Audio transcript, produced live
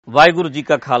ਵਾਹਿਗੁਰੂ जी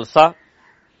का खालसा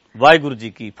वाहिगुरू जी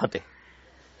की फतेह।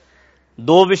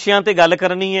 दो विषयां ते गल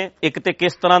करनी है। एक ते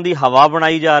किस तरह की हवा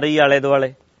बनाई जा रही आले दुआले,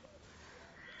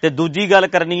 ते दूजी गल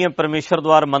करनी है परमेश्वर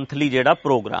द्वार मंथली जिहड़ा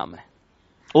प्रोग्राम है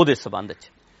उहदे संबंध च।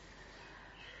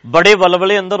 बड़े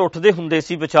वलवले अंदर उठदे हुंदे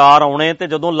सी, विचार आउणे ते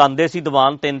जदों लांदे सी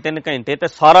दीवान 3-3 घंटे ते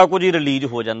सारा कुछ ही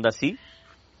रिलीज हो जांदा सी,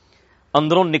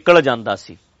 अंदरों निकल जांदा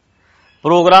सी।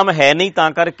 प्रोग्राम है नहीं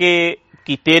तां करके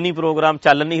कीते नहीं, प्रोग्राम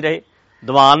चल नहीं रहे,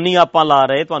 दीवान नहीं आपां ला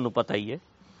रहे, तुहानूं पता ही है।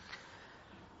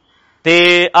 ते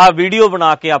आ वीडियो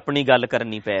बना के अपनी गल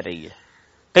करनी पै रही है।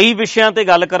 कई विषयां ते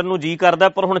गल करन नूं जी करदा,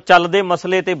 पर हुण चलदे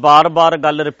मसले ते बार-बार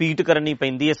गल रिपीट करनी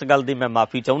पैंदी है। इस गल दी मैं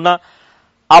माफी चाहुंदा।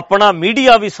 अपना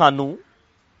मीडिया भी सानूं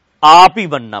आप ही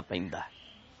बनना पैंदा है।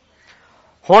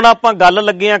 हुण आपां गल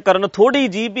लगे करन थोड़ी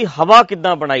जी भी हवा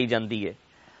किद्दां बनाई जांदी है,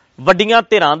 वड्डियां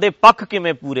धिरां दे पक्ष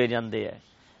किवें पूरे जांदे है,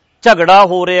 झगड़ा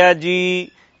हो रहा जी।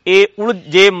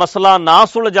 जे मसला ना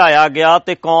सुलझाया गया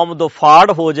तो कौम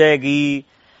दोफाड़ हो जाएगी,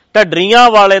 ढड्डरियां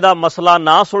वाले दा मसला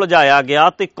ना सुलझाया गया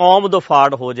तो कौम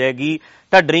दोफाड़ हो जाएगी।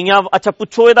 ढड्डरियां अच्छा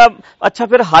पुछो इहदा, अच्छा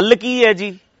फिर हल की है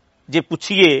जी? जे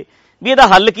पुछिए भी इहदा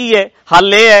हल की है,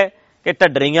 हल यह है कि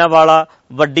ढड्डरियां वाला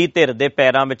वड्डी धिर दे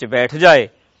पैरां विच बैठ जाए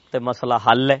तो मसला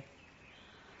हल है।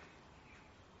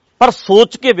 पर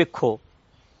सोच के वेखो,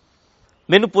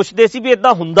 मैनूं पुछदे सी भी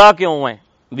इदां हुंदा क्यों है।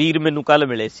 वीर मैनूं कल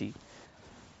मिले सी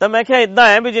तो मैं क्या इदां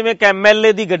है भी जिवें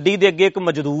MLA दी गड्डी दे अगे एक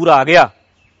मजदूर आ गया,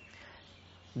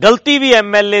 गलती भी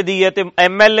MLA दी है, तो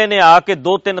MLA ने आके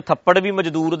 2-3 थप्पड़ भी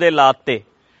मजदूर दे लाते,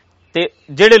 ते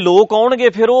जिहड़े लोग आउणगे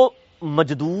फिर वो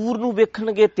मजदूर नूं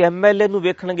वेखणगे ते MLA नूं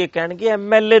वेखणगे, कहणगे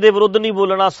MLA दे विरुद्ध नहीं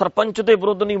बोलना, सरपंच दे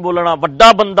विरुद्ध नहीं बोलना,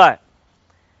 वड्डा बंदा है,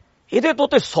 इहदे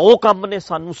तो 100 काम ने,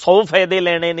 सानूं 100 फायदे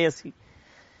लेने ने असीं।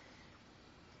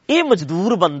 ये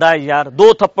मजदूर बंदा है यार,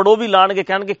 2 थप्पड़ वो भी लाणगे,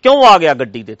 कहणगे क्यों आ गया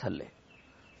गड्डी दे थल्ले,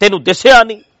 तेनू दिसिया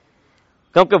नहीं।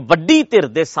 क्योंकि वड्डी धिर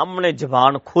दे सामने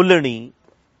जबान खोलनी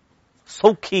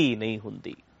सौखी नहीं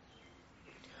हुंदी।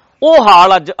 वो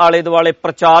हाल अज आले दुआले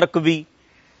प्रचारक भी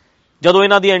जदों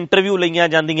इन्हां दी इंटरव्यू लईआं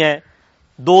जांदियां,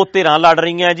 2 धिरां लड़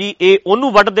रहीआं जी, ये ओनू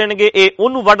वड्ड देणगे, ये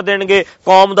ओनू वड्ड देणगे,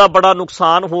 कौम दा बड़ा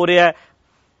नुकसान हो रहा है।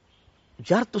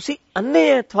 यार तुसीं अन्ने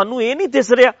है, तुहानूं ये नहीं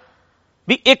दिस रहा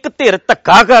भी एक धिर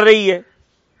धक्का कर रही है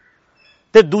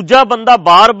ते दूजा बंदा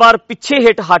बार-बार पिछे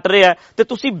हिट हट रहा है, ते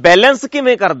तुसीं बैलेंस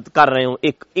किवें कर रहे हो,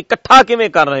 एक इकट्ठा किवें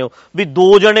कर रहे हो भी 2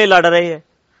 जने लड़ रहे हैं।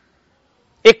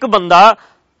 एक बंदा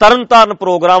तरनताਰਨ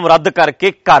प्रोग्राम रद्द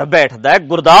करके घर बैठदा है,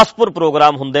 गुरदासपुर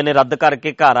प्रोग्राम हुंदे ने रद्द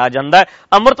करके घर आ जांदा है,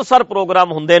 अमृतसर प्रोग्राम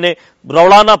हुंदे ने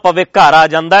रौला ना पवे घर आ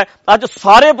जांदा है। अज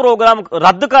सारे प्रोग्राम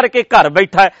रद्द करके घर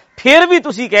बैठा है, फिर भी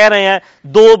तुसीं कह रहे हैं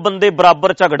 2 बंदे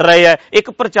बराबर झगड़ रहे हैं। एक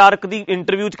प्रचारक दी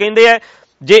इंटरव्यू च कहंदे है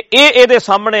जे ये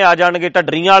सामने आ जाणगे,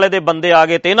 ढड्डरियां वाले दे बंदे आ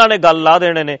गए तो इन्हां ने गल ला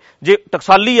देने ने, जे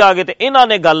टकसाली आ गए तो इन्हां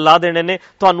ने गल ला देने ने।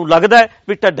 तुहानूं लगदा है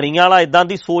भी ढड्डरियां वाला इदां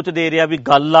दी सोच दे रहा भी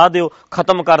गल ला दिओ,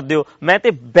 खत्म कर दिओ, मैं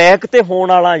ते बैक ते होण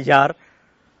वाला यार।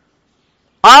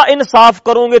 आ इंसाफ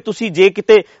करोगे तुसीं जे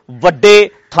किते वड्डे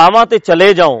थावां ते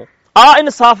चले जाओ, आ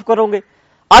इंसाफ करोगे।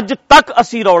 अज तक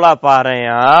असीं रौला पा रहे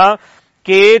हां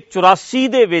कि 84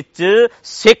 दे विच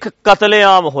सिख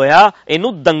कतलेआम होया।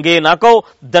 इनू दंगे ना कहो,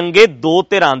 दंगे 2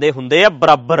 धिरां दे हुंदे आ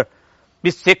बराबर,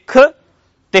 भी सिख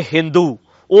ते हिंदू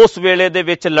उस वेले दे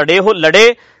विच लड़े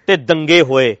ते दंगे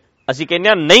होए। असीं कहने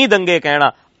आ नहीं दंगे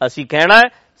कहना, असीं कहना है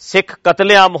सिख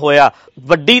कतलेआम होया।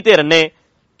 वड्डी धिर ने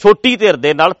छोटी धिर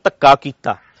दे नाल धक्का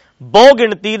कीता, बहु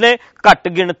गिणती ने घट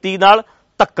गिणती नाल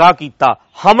धक्का कीता,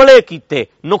 हमले कीते,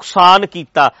 नुकसान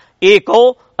कीता। ये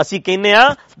कहो, असीं कहने आ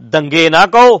दंगे ना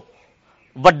कहो।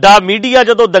 वड्डा मीडिया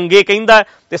जदों दंगे कहंदा है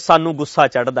ते सानूं गुस्सा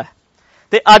चढ़दा है।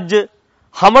 ते अज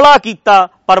हमला कीता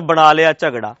पर बना लिया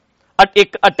झगड़ा।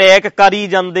 एक अटैक करी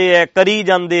जांदे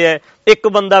है, एक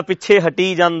बंदा पिछे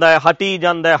हटी जांदा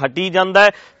है,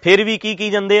 फिर भी की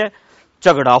जांदे है,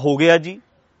 झगड़ा हो गया जी,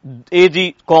 ये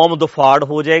जी कौम दफाड़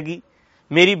हो जाएगी।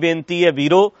 मेरी बेनती है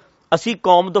वीरो, असीं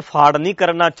कौम दफाड़ नहीं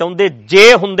करना चाहुंदे।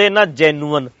 जे हुंदे ना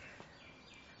जैनुअन,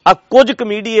 कुछ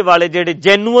कमीडिए वाले जेडे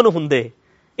जैनुअन हुंदे,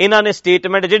 इन्हां ने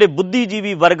स्टेटमेंट, जेडे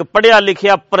बुद्धिजीवी वर्ग पढ़िया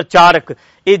लिखिया प्रचारक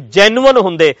ये जैनुअन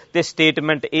हुंदे ते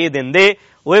स्टेटमेंट ये दिंदे,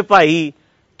 ओए भाई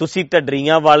तुसीं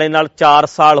ढड्डरियां वाले नाल 4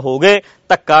 साल हो गए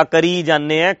धक्का करी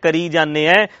जाने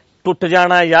हैं, टुट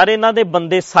जाना यार। इन्हां दे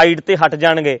बंदे साइड ते हट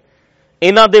जाणगे,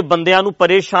 इन्हां दे बंदियां नूं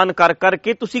परेशान कर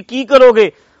करके तुसीं की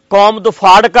करोगे? कौम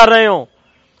दफाड़ कर रहे हो।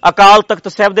 अकाल तख्त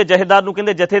साहिब दे जथेदार नूं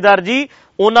कहंदे जथेदार जी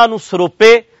उन्हां नूं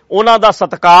सरोपे, उन्हां दा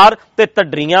सत्कार ते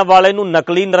ढड्डरियां वाले नूं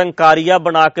नकली निरंकारिया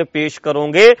बना के पेश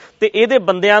करोगे ते इहदे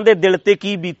बंदियां दे दिल ते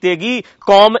की बीतेगी?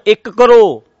 कौम एक करो,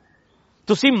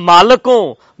 ਤੁਸੀਂ ਮਾਲਕ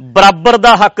ਹੋ, ਬਰਾਬਰ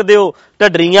ਦਾ ਹੱਕ ਦਿਓ।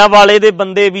 ਢੱਡਰੀਆਂ ਵਾਲੇ ਦੇ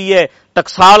ਬੰਦੇ ਵੀ ਹੈ,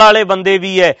 ਟਕਸਾਲ ਵਾਲੇ ਬੰਦੇ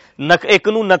ਵੀ ਹੈ, ਇੱਕ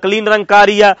ਨੂੰ ਨਕਲੀ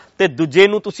ਨਿਰੰਕਾਰੀ ਆ ਤੇ ਦੂਜੇ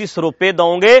ਨੂੰ ਤੁਸੀਂ ਸਰੋਪੇ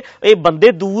ਦਓਗੇ, ਇਹ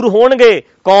ਬੰਦੇ ਦੂਰ ਹੋਣਗੇ।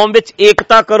 ਕੌਮ ਵਿੱਚ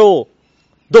ਏਕਤਾ ਕਰੋ,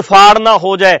 ਦੁਫਾੜ ਨਾ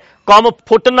ਹੋ ਜਾਏ, ਕੌਮ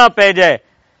ਫੁੱਟ ਨਾ ਪੈ ਜਾਏ।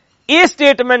 ਇਹ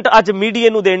ਸਟੇਟਮੈਂਟ ਅੱਜ ਮੀਡੀਆ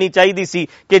ਨੂੰ ਦੇਣੀ ਚਾਹੀਦੀ ਸੀ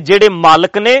ਕਿ ਜਿਹੜੇ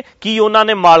ਮਾਲਕ ਨੇ, ਕੀ ਉਹਨਾਂ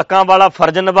ਨੇ ਮਾਲਕਾਂ ਵਾਲਾ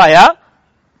ਫਰਜ਼ ਨਿਭਾਇਆ?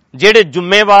 ਜਿਹੜੇ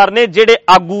ਜ਼ਿੰਮੇਵਾਰ ਨੇ, ਜਿਹੜੇ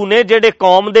ਆਗੂ ਨੇ, ਜਿਹੜੇ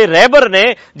ਕੌਮ ਦੇ ਰਹਿਬਰ ਨੇ,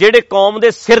 ਜਿਹੜੇ ਕੌਮ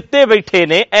ਦੇ ਸਿਰ ਤੇ ਬੈਠੇ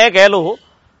ਨੇ, ਇਹ ਕਹਿ ਲਓ,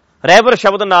 ਰਹਿਬਰ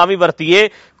ਸ਼ਬਦ ਨਾ ਵੀ ਵਰਤੀਏ,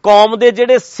 ਕੌਮ ਦੇ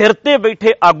ਜਿਹੜੇ ਸਿਰ ਤੇ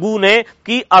ਬੈਠੇ ਆਗੂ ਨੇ,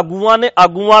 ਕੀ ਆਗੂਆਂ ਨੇ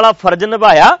ਆਗੂਆਂ ਵਾਲਾ ਫਰਜ਼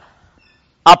ਨਿਭਾਇਆ?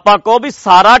 ਆਪਾਂ ਕਹੋ ਵੀ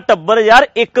ਸਾਰਾ ਟੱਬਰ ਯਾਰ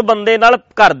ਇੱਕ ਬੰਦੇ ਨਾਲ,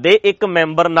 ਘਰ ਦੇ ਇੱਕ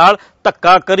ਮੈਂਬਰ ਨਾਲ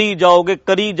ਧੱਕਾ ਕਰੀ ਜਾਓਗੇ,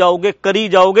 ਕਰੀ ਜਾਓਗੇ, ਕਰੀ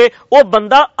ਜਾਓਗੇ, ਉਹ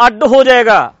ਬੰਦਾ ਅੱਡ ਹੋ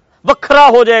ਜਾਏਗਾ, ਵੱਖਰਾ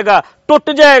ਹੋ ਜਾਏਗਾ,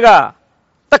 ਟੁੱਟ ਜਾਏਗਾ।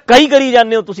 ਧੱਕਾ ਹੀ ਕਰੀ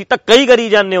ਜਾਂਦੇ ਹੋ ਤੁਸੀਂ, ਧੱਕਾ ਹੀ ਕਰੀ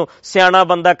ਜਾਂਦੇ ਹੋ। ਸਿਆਣਾ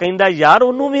ਬੰਦਾ ਕਹਿੰਦਾ ਯਾਰ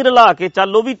ਉਹਨੂੰ ਵੀ ਰਲਾ ਕੇ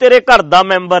ਚੱਲ, ਉਹ ਵੀ ਤੇਰੇ ਘਰ ਦਾ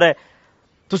ਮੈਂਬਰ ਹੈ।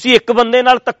 ਤੁਸੀਂ ਇੱਕ ਬੰਦੇ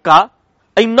ਨਾਲ ਧੱਕਾ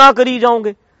ਇੰਨਾ ਕਰੀ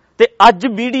ਜਾਓਗੇ। ਤੇ ਅੱਜ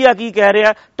ਮੀਡੀਆ ਕੀ ਕਹਿ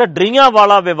ਰਿਹਾ? ਢੱਡਰੀਆਂ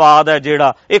ਵਾਲਾ ਵਿਵਾਦ ਹੈ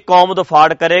ਜਿਹੜਾ, ਇਹ ਕੌਮ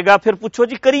ਦਫਾੜ ਕਰੇਗਾ। ਫਿਰ ਪੁੱਛੋ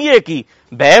ਜੀ ਕਰੀਏ ਕੀ?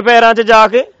 ਬਹਿ ਪੈਰਾਂ 'ਚ ਜਾ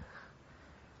ਕੇ,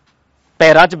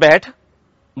 ਪੈਰਾਂ 'ਚ ਬੈਠ,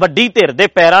 ਵੱਡੀ ਧਿਰ ਦੇ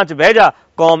ਪੈਰਾਂ 'ਚ ਬਹਿ ਜਾ,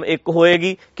 ਕੌਮ ਇੱਕ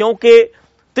ਹੋਏਗੀ। ਕਿਉਂਕਿ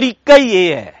ਤਰੀਕਾ ਹੀ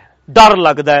ਇਹ ਹੈ। ਡਰ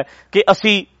ਲੱਗਦਾ ਹੈ ਕਿ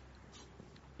ਅਸੀਂ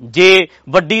ਜੇ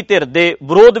ਵੱਡੀ ਧਿਰ ਦੇ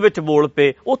ਵਿਰੋਧ ਵਿੱਚ ਬੋਲ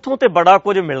ਪਏ, ਉੱਥੋਂ ਤੇ ਬੜਾ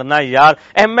ਕੁਝ ਮਿਲਣਾ ਯਾਰ।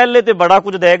 MLA ਤੇ ਬੜਾ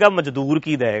ਕੁਝ ਦੇਗਾ, ਮਜ਼ਦੂਰ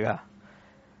ਕੀ ਦੇਗਾ?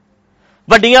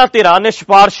 ਵੱਡੀਆਂ ਧਿਰਾਂ ਨੇ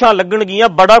ਸਿਫਾਰਸ਼ਾਂ ਲੱਗਣਗੀਆਂ,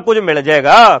 ਬੜਾ ਕੁਝ ਮਿਲ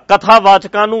ਜਾਏਗਾ।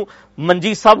 ਕਥਾਵਾਚਕਾਂ ਨੂੰ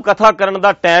ਮੰਜੀ ਸਾਹਿਬ ਕਥਾ ਕਰਨ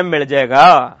ਦਾ ਟਾਈਮ ਮਿਲ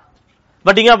ਜਾਏਗਾ,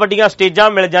 ਵੱਡੀਆਂ ਵੱਡੀਆਂ ਸਟੇਜਾਂ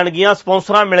ਮਿਲ ਜਾਣਗੀਆਂ,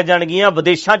 ਸਪਾਂਸਰਾਂ ਮਿਲ ਜਾਣਗੀਆਂ,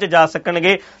 ਵਿਦੇਸ਼ਾਂ 'ਚ ਜਾ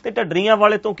ਸਕਣਗੇ। ਤੇ ਢੱਡਰੀਆਂ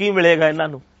ਵਾਲੇ ਤੋਂ ਕੀ ਮਿਲੇਗਾ ਇਹਨਾਂ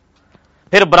ਨੂੰ?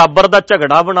 ਫਿਰ ਬਰਾਬਰ ਦਾ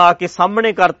ਝਗੜਾ ਬਣਾ ਕੇ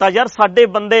ਸਾਹਮਣੇ ਕਰਤਾ। ਯਾਰ ਸਾਡੇ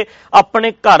ਬੰਦੇ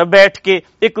ਆਪਣੇ ਘਰ ਬੈਠ ਕੇ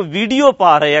ਇੱਕ ਵੀਡੀਓ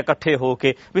ਪਾ ਰਹੇ ਆ ਇਕੱਠੇ ਹੋ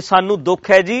ਕੇ ਵੀ ਸਾਨੂੰ ਦੁੱਖ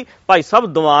ਹੈ ਜੀ, ਭਾਈ ਸਾਹਿਬ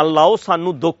ਦੀਵਾਨ ਲਾਓ,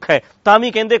 ਸਾਨੂੰ ਦੁੱਖ ਹੈ। ਤਾਂ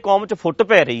ਵੀ ਕਹਿੰਦੇ ਕੌਮ 'ਚ ਫੁੱਟ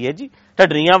ਪੈ ਰਹੀ ਹੈ ਜੀ।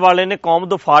 ਢੱਡਰੀਆਂ ਵਾਲੇ ਨੇ ਕੌਮ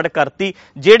ਦਫਾੜ ਕਰਤੀ।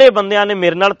 ਜਿਹੜੇ ਬੰਦਿਆਂ ਨੇ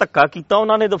ਮੇਰੇ ਨਾਲ ਧੱਕਾ ਕੀਤਾ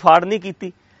ਉਹਨਾਂ ਨੇ ਦਫਾੜ ਨਹੀਂ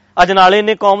ਕੀਤੀ। ਅਜਨਾਲੇ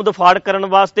ਨੇ ਕੌਮ ਦਫਾੜ ਕਰਨ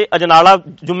ਵਾਸਤੇ, ਅਜਨਾਲਾ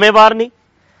ਜ਼ਿੰਮੇਵਾਰ ਨਹੀਂ।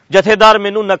 ਜਥੇਦਾਰ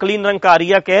ਮੈਨੂੰ ਨਕਲੀ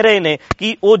ਨਿਰੰਕਾਰੀਆ ਕਹਿ ਰਹੇ ਨੇ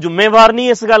ਕਿ ਉਹ ਜ਼ਿੰਮੇਵਾਰ ਨਹੀਂ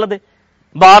ਇਸ ਗੱਲ ਦੇ।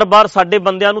 ਬਾਰ-ਬਾਰ ਸਾਡੇ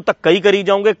ਬੰਦਿਆਂ ਨੂੰ ਧੱਕਾ ਹੀ ਕਰੀ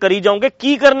ਜਾਓਗੇ, ਕਰੀ ਜਾਓਗੇ।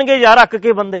 ਕੀ ਕਰਨਗੇ ਯਾਰ ਅੱਕ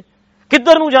ਕੇ ਬੰਦੇ?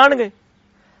 ਕਿੱਧਰ ਨੂੰ ਜਾਣਗੇ?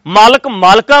 ਮਾਲਕ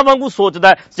ਮਾਲਕਾਂ ਵਾਂਗੂ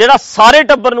ਸੋਚਦਾ, ਜਿਹੜਾ ਸਾਰੇ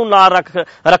ਟੱਬਰ ਨੂੰ ਨਾਲ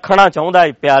ਰੱਖਣਾ ਚਾਹੁੰਦਾ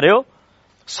ਹੈ ਪਿਆਰਿਓ,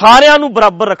 ਸਾਰਿਆਂ ਨੂੰ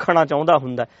ਬਰਾਬਰ ਰੱਖਣਾ ਚਾਹੁੰਦਾ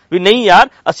ਹੁੰਦਾ ਵੀ ਨਹੀਂ ਯਾਰ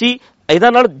ਅਸੀਂ ਇਹਦਾ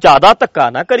ਨਾਲ ਜ਼ਿਆਦਾ ਧੱਕਾ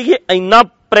ਨਾ ਕਰੀਏ, ਇੰਨਾ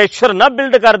ਪ੍ਰੈਸ਼ਰ ਨਾ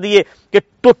ਬਿਲਡ ਕਰ ਦਈਏ ਕਿ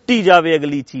ਟੁੱਟੀ ਜਾਵੇ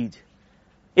ਅਗਲੀ ਚੀਜ਼।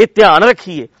 ਇਹ ਧਿਆਨ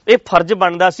ਰੱਖੀਏ। ਇਹ ਫਰਜ਼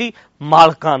ਬਣਦਾ ਸੀ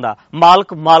ਮਾਲਕਾਂ ਦਾ।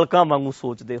 ਮਾਲਕ ਮਾਲਕਾਂ ਵਾਂਗੂ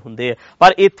ਸੋਚਦੇ ਹੁੰਦੇ ਆ,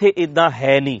 ਪਰ ਇੱਥੇ ਇਦਾਂ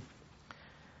ਹੈ ਨਹੀਂ।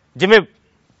 ਜਿਵੇਂ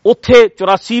ਉੱਥੇ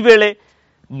 84 ਵੇਲੇ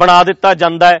ਬਣਾ ਦਿੱਤਾ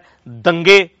ਜਾਂਦਾ ਹੈ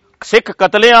ਦੰਗੇ, ਸਿੱਖ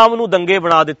ਕਤਲੇਆਮ ਨੂੰ ਦੰਗੇ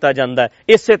ਬਣਾ ਦਿੱਤਾ ਜਾਂਦਾ ਹੈ,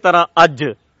 ਇਸੇ ਤਰ੍ਹਾਂ ਅੱਜ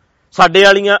ਸਾਡੇ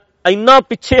ਵਾਲੀਆਂ ਇੰਨਾ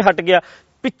ਪਿੱਛੇ ਹਟ ਗਿਆ,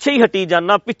 ਪਿੱਛੇ ਹੀ ਹਟੀ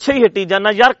ਜਾਣਾ, ਪਿੱਛੇ ਹੀ ਹਟੀ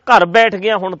ਜਾਣਾ। ਯਾਰ ਘਰ ਬੈਠ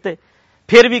ਗਿਆ ਹੁਣ ਤੇ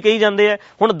ਫਿਰ ਵੀ ਕਹੀ ਜਾਂਦੇ ਆ।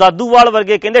 ਹੁਣ ਦਾਦੂਵਾਲ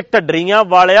ਵਰਗੇ ਕਹਿੰਦੇ ਢੱਡਰੀਆਂ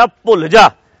ਵਾਲਿਆ ਭੁੱਲ ਜਾ,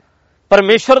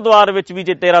 ਪਰਮੇਸ਼ਰ ਦੁਆਰ ਵਿੱਚ ਵੀ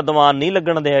ਜੇ ਤੇਰਾ ਦੀਵਾਨ ਨਹੀਂ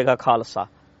ਲੱਗਣ ਦੇਗਾ ਖਾਲਸਾ,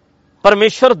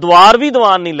 ਪਰਮੇਸ਼ਰ ਦੁਆਰ ਵੀ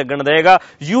ਦੀਵਾਨ ਨਹੀਂ ਲੱਗਣ ਦੇਗਾ,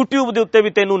 YouTube ਦੇ ਉੱਤੇ ਵੀ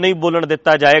ਤੈਨੂੰ ਨਹੀਂ ਬੋਲਣ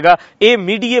ਦਿੱਤਾ ਜਾਏਗਾ। ਇਹ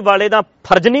ਮੀਡੀਆ ਵਾਲੇ ਦਾ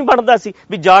ਫਰਜ਼ ਨਹੀਂ ਬਣਦਾ ਸੀ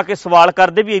ਵੀ ਜਾ ਕੇ ਸਵਾਲ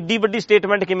ਕਰਦੇ ਵੀ ਐਡੀ ਵੱਡੀ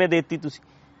ਸਟੇਟਮੈਂਟ ਕਿਵੇਂ ਦੇਤੀ ਤੁਸੀਂ?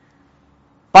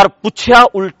 ਪਰ ਪੁੱਛਿਆ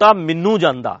ਉਲਟਾ ਮੈਨੂੰ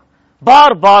ਜਾਂਦਾ,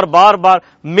 ਬਾਰ-ਬਾਰ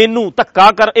ਮੈਨੂੰ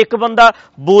ਧੱਕਾ ਕਰ। ਇੱਕ ਬੰਦਾ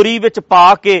ਬੋਰੀ ਵਿੱਚ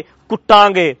ਪਾ ਕੇ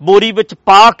ਕੁੱਟਾਂਗੇ, ਬੋਰੀ ਵਿੱਚ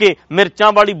ਪਾ ਕੇ,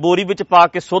 ਮਿਰਚਾਂ ਵਾਲੀ ਬੋਰੀ ਵਿੱਚ ਪਾ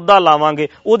ਕੇ ਸੋਧਾ ਲਾਵਾਂਗੇ।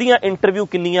 ਉਹਦੀਆਂ ਇੰਟਰਵਿਊ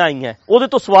ਕਿੰਨੀਆਂ ਆਈਆਂ, ਉਹਦੇ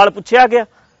ਤੋਂ ਸਵਾਲ ਪੁੱਛਿਆ ਗਿਆ।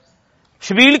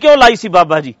 ਛਬੀਲ ਕਿਉਂ ਲਾਈ ਸੀ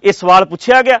ਬਾਬਾ ਜੀ, ਇਹ ਸਵਾਲ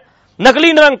ਪੁੱਛਿਆ ਗਿਆ।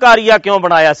 ਨਕਲੀ ਨਿਰੰਕਾਰੀਆ ਕਿਉਂ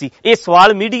ਬਣਾਇਆ ਸੀ, ਇਹ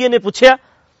ਸਵਾਲ ਮੀਡੀਆ ਨੇ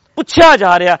ਪੁੱਛਿਆ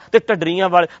ਜਾ ਰਿਹਾ। ਤੇ ਢੱਡਰੀਆਂ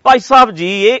ਵਾਲੇ ਭਾਈ ਸਾਹਿਬ ਜੀ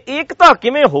ਇਹ ਏਕਤਾ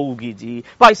ਕਿਵੇਂ ਹੋਊਗੀ ਜੀ?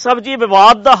 ਭਾਈ ਸਾਹਿਬ ਜੀ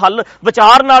ਵਿਵਾਦ ਦਾ ਹੱਲ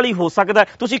ਵਿਚਾਰ ਨਾਲ ਹੀ ਹੋ ਸਕਦਾ,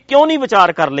 ਤੁਸੀਂ ਕਿਉਂ ਨਹੀਂ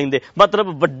ਵਿਚਾਰ ਕਰ ਲੈਂਦੇ?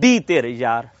 ਮਤਲਬ ਵੱਡੀ ਧਿਰ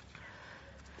ਯਾਰ,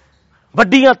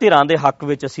 ਵੱਡੀਆਂ ਧਿਰਾਂ ਦੇ ਹੱਕ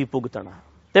ਵਿੱਚ ਅਸੀਂ ਭੁਗਤਣਾ।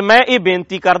 ਤੇ ਮੈਂ ਇਹ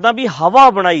ਬੇਨਤੀ ਕਰਦਾ ਵੀ ਹਵਾ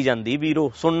ਬਣਾਈ ਜਾਂਦੀ,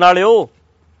 ਵੀਰੋ ਸੁਣਨ ਵਾਲਿਓ,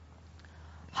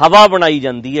 ਹਵਾ ਬਣਾਈ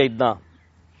ਜਾਂਦੀ ਹੈ। ਇਦਾਂ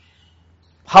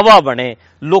ਹਵਾ ਬਣੇ,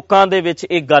 ਲੋਕਾਂ ਦੇ ਵਿੱਚ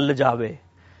ਇਹ ਗੱਲ ਜਾਵੇ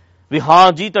ਵੀ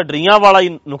ਹਾਂ ਜੀ ਢੱਡਰੀਆਂ ਵਾਲਾ ਹੀ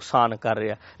ਨੁਕਸਾਨ ਕਰ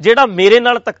ਰਿਹਾ। ਜਿਹੜਾ ਮੇਰੇ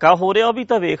ਨਾਲ ਧੱਕਾ ਹੋ ਰਿਹਾ ਉਹ ਵੀ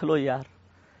ਤਾਂ ਵੇਖ ਲਓ ਯਾਰ।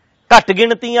 ਘੱਟ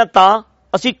ਗਿਣਤੀਆਂ ਤਾਂ,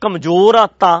 ਅਸੀਂ ਕਮਜ਼ੋਰ ਆ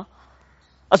ਤਾਂ,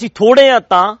 ਅਸੀਂ ਥੋੜੇ ਆ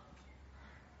ਤਾਂ,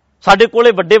 ਸਾਡੇ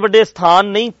ਕੋਲੇ ਵੱਡੇ ਵੱਡੇ ਸਥਾਨ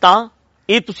ਨਹੀਂ ਤਾਂ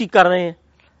ਇਹ ਤੁਸੀਂ ਕਰ ਰਹੇ ਆ।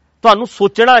 ਤੁਹਾਨੂੰ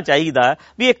ਸੋਚਣਾ ਚਾਹੀਦਾ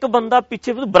ਵੀ ਇੱਕ ਬੰਦਾ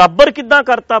ਪਿੱਛੇ ਬਰਾਬਰ ਕਿੱਦਾਂ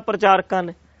ਕਰਤਾ ਪ੍ਰਚਾਰਕਾਂ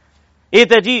ਨੇ। ਇਹ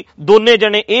ਤਾਂ ਜੀ ਦੋਨੇ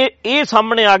ਜਣੇ ਇਹ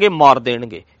ਸਾਹਮਣੇ ਆ ਕੇ ਮਾਰ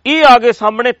ਦੇਣਗੇ, ਇਹ ਆ ਕੇ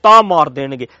ਸਾਹਮਣੇ ਤਾਂ ਮਾਰ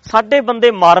ਦੇਣਗੇ। ਸਾਡੇ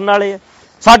ਬੰਦੇ ਮਾਰਨ ਵਾਲੇ ਆ।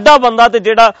 ਸਾਡਾ ਬੰਦਾ ਤੇ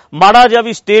ਜਿਹੜਾ ਮਾੜਾ ਜਿਹਾ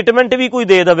ਵੀ ਸਟੇਟਮੈਂਟ ਵੀ ਕੋਈ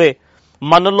ਦੇ ਦੇਵੇ,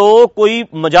 ਮੰਨ ਲਓ ਕੋਈ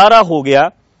ਮੁਜ਼ਾਹਰਾ ਹੋ ਗਿਆ,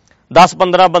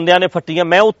 10-15 ਬੰਦਿਆਂ ਨੇ ਫੱਟੀਆਂ,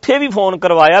 ਮੈਂ ਉੱਥੇ ਵੀ ਫੋਨ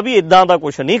ਕਰਵਾਇਆ ਵੀ ਇਦਾਂ ਦਾ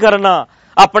ਕੁਛ ਨਹੀਂ ਕਰਨਾ।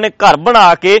 ਆਪਣੇ ਘਰ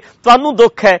ਬਣਾ ਕੇ ਤੁਹਾਨੂੰ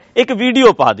ਦੁੱਖ ਹੈ ਇੱਕ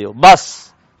ਵੀਡੀਓ ਪਾ ਦਿਓ ਬਸ।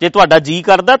 ਜੇ ਤੁਹਾਡਾ ਜੀ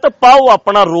ਕਰਦਾ ਤਾਂ ਪਾਓ,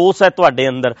 ਆਪਣਾ ਰੋਸ ਹੈ ਤੁਹਾਡੇ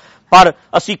ਅੰਦਰ, ਪਰ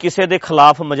ਅਸੀਂ ਕਿਸੇ ਦੇ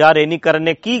ਖਿਲਾਫ ਮੁਜ਼ਾਹਰੇ ਨਹੀਂ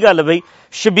ਕਰਨੇ। ਕੀ ਗੱਲ ਬਈ,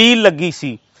 ਛਬੀਲ ਲੱਗੀ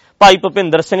ਸੀ, ਭਾਈ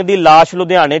ਭੁਪਿੰਦਰ ਸਿੰਘ ਦੀ ਲਾਸ਼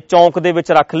ਲੁਧਿਆਣੇ ਚੌਂਕ ਦੇ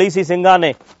ਵਿੱਚ ਰੱਖ ਲਈ ਸੀ ਸਿੰਘਾਂ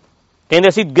ਨੇ, ਕਹਿੰਦੇ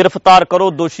ਅਸੀਂ ਗ੍ਰਿਫਤਾਰ ਕਰੋ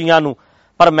ਦੋਸ਼ੀਆਂ ਨੂੰ,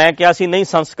 ਪਰ ਮੈਂ ਕਿਹਾ ਸੀ ਨਹੀਂ,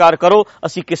 ਸੰਸਕਾਰ ਕਰੋ,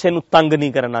 ਅਸੀਂ ਕਿਸੇ ਨੂੰ ਤੰਗ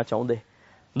ਨਹੀਂ ਕਰਨਾ ਚਾਹੁੰਦੇ।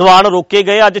 ਦੀਵਾਨ ਰੋਕੇ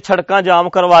ਗਏ, ਅੱਜ ਸੜਕਾਂ ਜਾਮ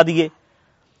ਕਰਵਾ ਦਈਏ,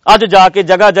 ਅੱਜ ਜਾ ਕੇ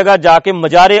ਜਗ੍ਹਾ ਜਗ੍ਹਾ ਜਾ ਕੇ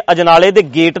ਮਜਾਰੇ ਅਜਨਾਲੇ ਦੇ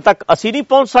ਗੇਟ ਤੱਕ ਅਸੀਂ ਨਹੀਂ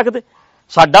ਪਹੁੰਚ ਸਕਦੇ?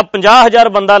 ਸਾਡਾ 50,000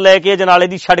 ਬੰਦਾ ਲੈ ਕੇ ਅਜਨਾਲੇ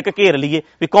ਦੀ ਸੜਕ ਘੇਰ ਲਈਏ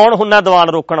ਵੀ ਕੌਣ ਹੁੰਦਾ ਦੀਵਾਨ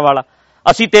ਰੋਕਣ ਵਾਲਾ?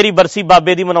 ਅਸੀਂ ਤੇਰੀ ਬਰਸੀ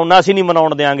ਬਾਬੇ ਦੀ ਮਨਾਉਣਾ, ਅਸੀਂ ਨਹੀਂ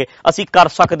ਮਨਾਉਣ ਦਿਆਂਗੇ, ਅਸੀਂ ਕਰ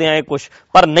ਸਕਦੇ ਹਾਂ ਇਹ ਕੁਛ,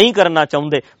 ਪਰ ਨਹੀਂ ਕਰਨਾ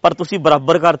ਚਾਹੁੰਦੇ। ਪਰ ਤੁਸੀਂ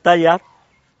ਬਰਾਬਰ ਕਰਤਾ ਯਾਰ।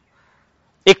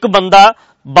 ਇੱਕ ਬੰਦਾ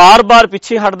ਬਾਰ-ਬਾਰ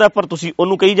ਪਿੱਛੇ ਹਟਦਾ, ਪਰ ਤੁਸੀਂ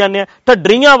ਉਹਨੂੰ ਕਹੀ ਜਾਂਦੇ ਆ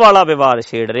ਢੱਡਰੀਆਂ ਵਾਲਾ ਵਿਵਾਦ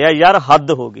ਛੇੜ ਰਿਹਾ। ਯਾਰ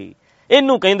ਹੱਦ ਹੋ ਗਈ।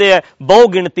 ਇਹਨੂੰ ਕਹਿੰਦੇ ਆ ਬਹੁ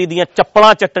ਗਿਣਤੀ ਦੀਆਂ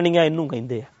ਚੱਪਲਾਂ ਚੱਟਣੀਆਂ, ਇਹਨੂੰ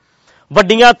ਕਹਿੰਦੇ ਆ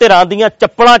ਵੱਡੀਆਂ ਧਿਰਾਂ ਦੀਆਂ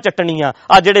ਚੱਪਲਾਂ ਚੱਟਣੀਆਂ।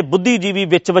 ਆ ਜਿਹੜੇ ਬੁੱਧੀਜੀਵੀ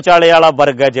ਵਿੱਚ ਵਿਚਾਲੇ ਵਾਲਾ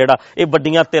ਵਰਗ ਹੈ ਜਿਹੜਾ, ਇਹ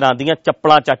ਵੱਡੀਆਂ ਧਿਰਾਂ ਦੀਆਂ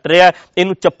ਚੱਪਲਾਂ ਚੱਟ ਰਿਹਾ,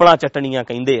 ਇਹਨੂੰ ਚੱਪਲਾਂ ਚੱਟਣੀਆਂ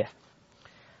ਕਹਿੰਦੇ ਆ।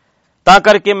 ਤਾਂ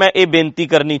ਕਰਕੇ ਮੈਂ ਇਹ ਬੇਨਤੀ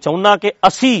ਕਰਨੀ ਚਾਹੁੰਦਾ ਕਿ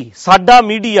ਅਸੀਂ, ਸਾਡਾ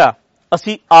ਮੀਡੀਆ,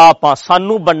 ਅਸੀਂ ਆਪ ਆ,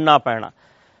 ਸਾਨੂੰ ਬਣਨਾ ਪੈਣਾ।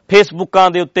 ਫੇਸਬੁੱਕਾਂ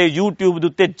ਦੇ ਉੱਤੇ, YouTube ਦੇ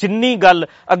ਉੱਤੇ ਜਿੰਨੀ ਗੱਲ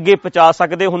ਅੱਗੇ ਪਹੁੰਚਾ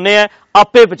ਸਕਦੇ ਹੁੰਨੇ ਆ,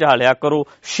 ਆਪੇ ਪਹੁੰਚਾ ਲਿਆ ਕਰੋ,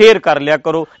 ਸ਼ੇਅਰ ਕਰ ਲਿਆ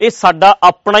ਕਰੋ। ਇਹ ਸਾਡਾ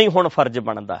ਆਪਣਾ ਹੀ ਹੁਣ ਫਰਜ਼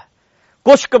ਬਣਦਾ ਹੈ।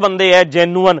 ਕੁਛ ਕੁ ਬੰਦੇ ਐ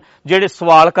ਜੈਨੂਅਨ ਜਿਹੜੇ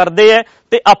ਸਵਾਲ ਕਰਦੇ ਐ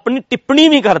ਤੇ ਆਪਣੀ ਟਿੱਪਣੀ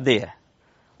ਵੀ ਕਰਦੇ ਐ।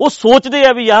 ਉਹ ਸੋਚਦੇ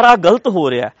ਆ ਵੀ ਯਾਰ ਆਹ ਗਲਤ ਹੋ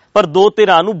ਰਿਹਾ, ਪਰ ਦੋ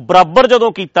ਧਿਰਾਂ ਨੂੰ ਬਰਾਬਰ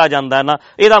ਜਦੋਂ ਕੀਤਾ ਜਾਂਦਾ ਨਾ,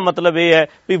 ਇਹਦਾ ਮਤਲਬ ਇਹ ਹੈ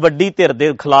ਵੀ ਵੱਡੀ ਧਿਰ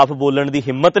ਦੇ ਖਿਲਾਫ ਬੋਲਣ ਦੀ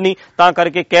ਹਿੰਮਤ ਨਹੀਂ। ਤਾਂ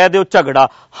ਕਰਕੇ ਕਹਿ ਦਿਓ ਝਗੜਾ,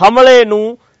 ਹਮਲੇ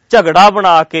ਨੂੰ ਝਗੜਾ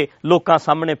ਬਣਾ ਕੇ ਲੋਕਾਂ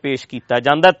ਸਾਹਮਣੇ ਪੇਸ਼ ਕੀਤਾ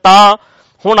ਜਾਂਦਾ। ਤਾਂ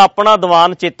ਹੁਣ ਆਪਣਾ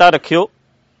ਦੀਵਾਨ ਚੇਤਾ ਰੱਖਿਓ,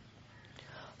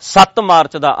 7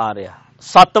 ਮਾਰਚ ਦਾ ਆ ਰਿਹਾ।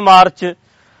 7 ਮਾਰਚ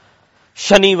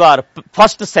ਸ਼ਨੀਵਾਰ,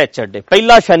 ਫਸਟ ਸੈਚਰਡੇ,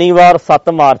 ਪਹਿਲਾ ਸ਼ਨੀਵਾਰ 7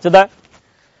 ਮਾਰਚ ਦਾ,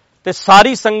 ਤੇ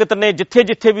ਸਾਰੀ ਸੰਗਤ ਨੇ ਜਿੱਥੇ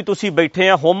ਜਿੱਥੇ ਵੀ ਤੁਸੀਂ ਬੈਠੇ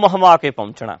ਆ ਹੁਮ ਹਮਾ ਕੇ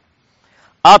ਪਹੁੰਚਣਾ।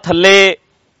 ਆ ਥੱਲੇ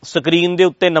ਸਕਰੀਨ ਦੇ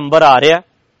ਉੱਤੇ ਨੰਬਰ ਆ ਰਿਹਾ,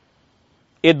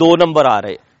 ਇਹ 2 ਨੰਬਰ ਆ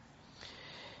ਰਹੇ।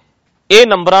 ਇਹ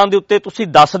ਨੰਬਰਾਂ ਦੇ ਉੱਤੇ ਤੁਸੀਂ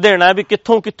ਦੱਸ ਦੇਣਾ ਵੀ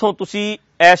ਕਿੱਥੋਂ ਕਿੱਥੋਂ ਤੁਸੀਂ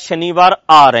ਇਸ ਸ਼ਨੀਵਾਰ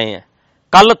ਆ ਰਹੇ ਆ।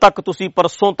 ਕੱਲ ਤੱਕ ਤੁਸੀਂ,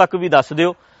 ਪਰਸੋਂ ਤੱਕ ਵੀ ਦੱਸ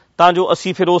ਦਿਓ, ਤਾਂ ਜੋ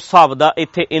ਅਸੀਂ ਫਿਰ ਉਸ ਹਿਸਾਬ ਦਾ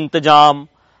ਇੱਥੇ ਇੰਤਜ਼ਾਮ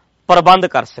ਪ੍ਰਬੰਧ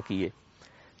ਕਰ ਸਕੀਏ।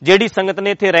 ਜਿਹੜੀ ਸੰਗਤ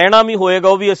ਨੇ ਇੱਥੇ ਰਹਿਣਾ ਵੀ ਹੋਏਗਾ,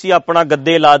 ਉਹ ਵੀ ਅਸੀਂ ਆਪਣਾ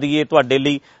ਗੱਦੇ ਲਾ ਦਈਏ, ਤੁਹਾਡੇ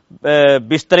ਲਈ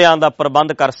ਬਿਸਤਰਿਆਂ ਦਾ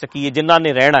ਪ੍ਰਬੰਧ ਕਰ ਸਕੀਏ ਜਿਨ੍ਹਾਂ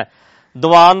ਨੇ ਰਹਿਣਾ।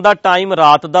 ਦੀਵਾਨ ਦਾ ਟਾਈਮ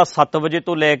ਰਾਤ ਦਾ 7 ਵਜੇ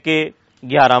ਤੋਂ ਲੈ ਕੇ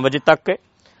 11 ਵਜੇ ਤੱਕ ਹੈ।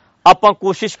 ਆਪਾਂ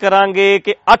ਕੋਸ਼ਿਸ਼ ਕਰਾਂਗੇ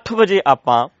ਕਿ 8 ਵਜੇ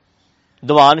ਆਪਾਂ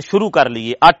ਦੀਵਾਨ ਸ਼ੁਰੂ ਕਰ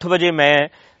ਲਈਏ। 8 ਵਜੇ ਮੈਂ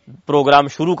ਪ੍ਰੋਗਰਾਮ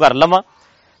ਸ਼ੁਰੂ ਕਰ ਲਵਾਂ।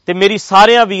 ਤੇ ਮੇਰੀ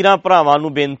ਸਾਰਿਆਂ ਵੀਰਾਂ ਭਰਾਵਾਂ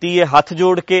ਨੂੰ ਬੇਨਤੀ ਹੈ ਹੱਥ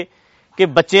ਜੋੜ ਕੇ ਕਿ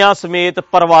ਬੱਚਿਆਂ ਸਮੇਤ,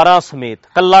 ਪਰਿਵਾਰਾਂ ਸਮੇਤ,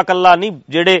 ਕੱਲਾ ਕੱਲਾ ਨਹੀਂ,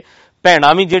 ਜਿਹੜੇ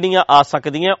ਭੈਣਾਂ ਵੀ ਜਿਹੜੀਆਂ ਆ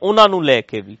ਸਕਦੀਆਂ ਉਹਨਾਂ ਨੂੰ ਲੈ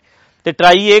ਕੇ ਵੀ, ਤੇ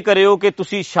ਟਰਾਈ ਇਹ ਕਰਿਓ ਕਿ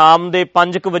ਤੁਸੀਂ ਸ਼ਾਮ ਦੇ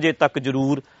 5 ਵਜੇ ਤੱਕ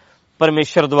ਜ਼ਰੂਰ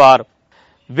ਪਰਮੇਸ਼ਰ ਦਵਾਰ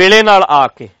ਵੇਲੇ ਨਾਲ ਆ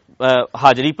ਕੇ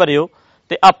ਹਾਜ਼ਰੀ ਭਰਿਓ,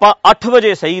 ਤੇ ਆਪਾਂ 8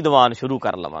 ਵਜੇ ਸਹੀ ਦੀਵਾਨ ਸ਼ੁਰੂ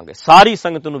ਕਰ ਲਵਾਂਗੇ। ਸਾਰੀ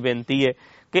ਸੰਗਤ ਨੂੰ ਬੇਨਤੀ ਹੈ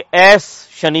ਕਿ ਇਸ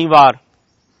ਸ਼ਨੀਵਾਰ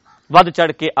ਵੱਧ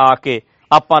ਚੜ ਕੇ ਆ ਕੇ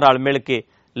ਆਪਾਂ ਰਲ ਮਿਲ ਕੇ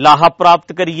ਲਾਹਾ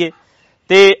ਪ੍ਰਾਪਤ ਕਰੀਏ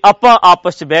ਤੇ ਆਪਾਂ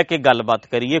ਆਪਸ 'ਚ ਬਹਿ ਕੇ ਗੱਲਬਾਤ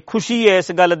ਕਰੀਏ। ਖੁਸ਼ੀ ਹੈ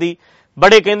ਇਸ ਗੱਲ ਦੀ।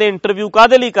 ਬੜੇ ਕਹਿੰਦੇ ਇੰਟਰਵਿਊ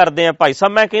ਕਾਹਦੇ ਲਈ ਕਰਦੇ ਆ ਭਾਈ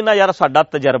ਸਾਹਿਬ? ਮੈਂ ਕਹਿੰਦਾ ਯਾਰ ਸਾਡਾ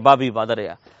ਤਜਰਬਾ ਵੀ ਵੱਧ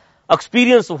ਰਿਹਾ,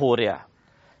 ਐਕਸਪੀਰੀਅੰਸ ਹੋ ਰਿਹਾ।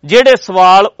 ਜਿਹੜੇ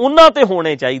ਸਵਾਲ ਉਹਨਾਂ ਤੇ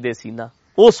ਹੋਣੇ ਚਾਹੀਦੇ ਸੀ ਨਾ,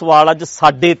 ਉਹ ਸਵਾਲ ਅੱਜ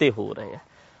ਸਾਡੇ ਤੇ ਹੋ ਰਹੇ ਆ।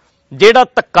 ਜਿਹੜਾ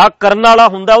ਧੱਕਾ ਕਰਨ ਵਾਲਾ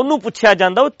ਹੁੰਦਾ ਉਹਨੂੰ ਪੁੱਛਿਆ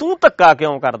ਜਾਂਦਾ, ਉਹ ਤੂੰ ਧੱਕਾ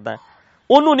ਕਿਉਂ ਕਰਦਾ,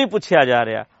 ਉਹਨੂੰ ਨਹੀਂ ਪੁੱਛਿਆ ਜਾ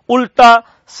ਰਿਹਾ। ਉਲਟਾ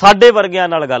ਸਾਡੇ ਵਰਗਿਆਂ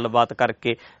ਨਾਲ ਗੱਲਬਾਤ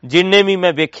ਕਰਕੇ ਜਿੰਨੇ ਵੀ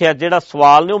ਮੈਂ ਵੇਖਿਆ ਜਿਹੜਾ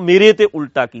ਸਵਾਲ ਨੇ ਉਹ ਮੇਰੇ ਤੇ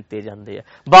ਉਲਟਾ ਕੀਤੇ ਜਾਂਦੇ ਆ।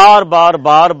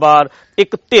 ਬਾਰ-ਬਾਰ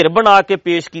ਇੱਕ ਧਿਰ ਬਣਾ ਕੇ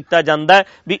ਪੇਸ਼ ਕੀਤਾ ਜਾਂਦਾ ਹੈ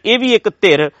ਵੀ ਇਹ ਵੀ ਇੱਕ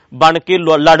ਧਿਰ ਬਣ ਕੇ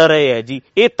ਲੜ ਰਹੇ ਹੈ ਜੀ,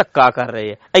 ਇਹ ਧੱਕਾ ਕਰ ਰਹੇ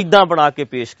ਹੈ, ਏਦਾਂ ਬਣਾ ਕੇ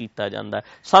ਪੇਸ਼ ਕੀਤਾ ਜਾਂਦਾ।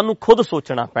 ਸਾਨੂੰ ਖੁਦ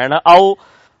ਸੋਚਣਾ ਪੈਣਾ। ਆਓ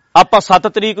ਆਪਾਂ 7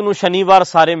 ਤਰੀਕ ਨੂੰ ਸ਼ਨੀਵਾਰ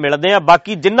ਸਾਰੇ ਮਿਲਦੇ ਹਾਂ।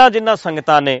 ਬਾਕੀ ਜਿਨ੍ਹਾਂ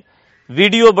ਸੰਗਤਾਂ ਨੇ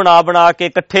ਵੀਡੀਓ ਬਣਾ ਕੇ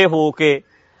ਇਕੱਠੇ ਹੋ ਕੇ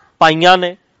ਪਾਈਆਂ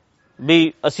ਨੇ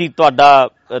ਵੀ ਅਸੀਂ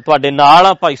ਤੁਹਾਡੇ ਨਾਲ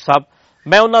ਆ ਭਾਈ ਸਾਹਿਬ,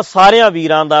 ਮੈਂ ਉਹਨਾਂ ਸਾਰਿਆਂ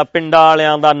ਵੀਰਾਂ ਦਾ, ਪਿੰਡਾਂ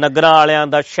ਵਾਲਿਆਂ ਦਾ, ਨਗਰਾਂ ਵਾਲਿਆਂ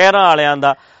ਦਾ, ਸ਼ਹਿਰਾਂ ਵਾਲਿਆਂ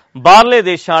ਦਾ, ਬਾਹਰਲੇ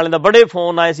ਦੇਸ਼ਾਂ ਵਾਲਿਆਂ ਦਾ ਬੜੇ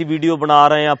ਫੋਨ ਆਏ ਸੀ, ਵੀਡੀਓ ਬਣਾ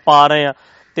ਰਹੇ ਆ, ਪਾ ਰਹੇ ਆ,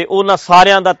 ਤੇ ਉਹਨਾਂ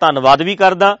ਸਾਰਿਆਂ ਦਾ ਧੰਨਵਾਦ ਵੀ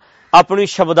ਕਰਦਾ। ਆਪਣੀ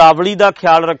ਸ਼ਬਦਾਵਲੀ ਦਾ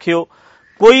ਖਿਆਲ ਰੱਖਿਓ,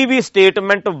 ਕੋਈ ਵੀ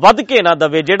ਸਟੇਟਮੈਂਟ ਵੱਧ ਕੇ ਨਾ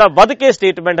ਦਵੇ। ਜਿਹੜਾ ਵੱਧ ਕੇ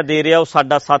ਸਟੇਟਮੈਂਟ ਦੇ ਰਿਹਾ ਉਹ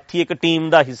ਸਾਡਾ ਸਾਥੀ, ਇੱਕ ਟੀਮ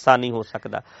ਦਾ ਹਿੱਸਾ ਨਹੀਂ ਹੋ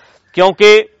ਸਕਦਾ,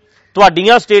 ਕਿਉਂਕਿ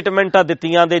ਤੁਹਾਡੀਆਂ ਸਟੇਟਮੈਂਟਾਂ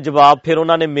ਦਿੱਤੀਆਂ ਦੇ ਜਵਾਬ ਫਿਰ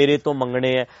ਉਹਨਾਂ ਨੇ ਮੇਰੇ ਤੋਂ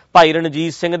ਮੰਗਣੇ ਹੈ। ਭਾਈ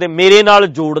ਰਣਜੀਤ ਸਿੰਘ ਦੇ ਮੇਰੇ ਨਾਲ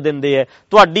ਜੋੜ ਦਿੰਦੇ ਹੈ,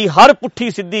 ਤੁਹਾਡੀ ਹਰ ਪੁੱਠੀ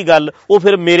ਸਿੱਧੀ ਗੱਲ ਉਹ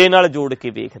ਫਿਰ ਮੇਰੇ ਨਾਲ ਜੋੜ ਕੇ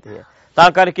ਵੇਖਦੇ ਆ। ਤਾਂ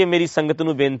ਕਰਕੇ ਮੇਰੀ ਸੰਗਤ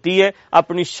ਨੂੰ ਬੇਨਤੀ ਹੈ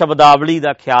ਆਪਣੀ ਸ਼ਬਦਾਵਲੀ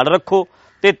ਦਾ ਖਿਆਲ ਰੱਖੋ,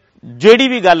 ਤੇ ਜਿਹੜੀ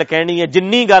ਵੀ ਗੱਲ ਕਹਿਣੀ ਹੈ,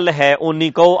 ਜਿੰਨੀ ਗੱਲ ਹੈ ਓਨੀ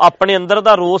ਕਹੋ। ਆਪਣੇ ਅੰਦਰ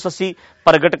ਦਾ ਰੋਸ ਅਸੀਂ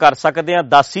ਪ੍ਰਗਟ ਕਰ ਸਕਦੇ ਹਾਂ,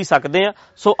 ਦੱਸ ਹੀ ਸਕਦੇ ਹਾਂ।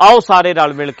 ਸੋ ਆਓ ਸਾਰੇ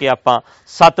ਰਲ ਮਿਲ ਕੇ ਆਪਾਂ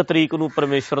 7 ਤਰੀਕ ਨੂੰ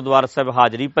ਪਰਮੇਸ਼ਰ ਦਵਾਰ ਸਾਹਿਬ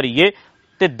ਹਾਜ਼ਰੀ ਭਰੀਏ,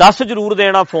 ਤੇ ਦੱਸ ਜ਼ਰੂਰ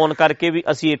ਦੇਣਾ ਫੋਨ ਕਰਕੇ ਵੀ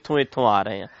ਅਸੀਂ ਇੱਥੋਂ ਆ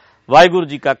ਰਹੇ ਹਾਂ। ਵਾਹਿਗੁਰੂ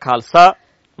ਜੀ ਕਾ ਖਾਲਸਾ,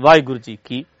 ਵਾਹਿਗੁਰੂ ਜੀ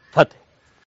ਕੀ ਫਤਿਹ।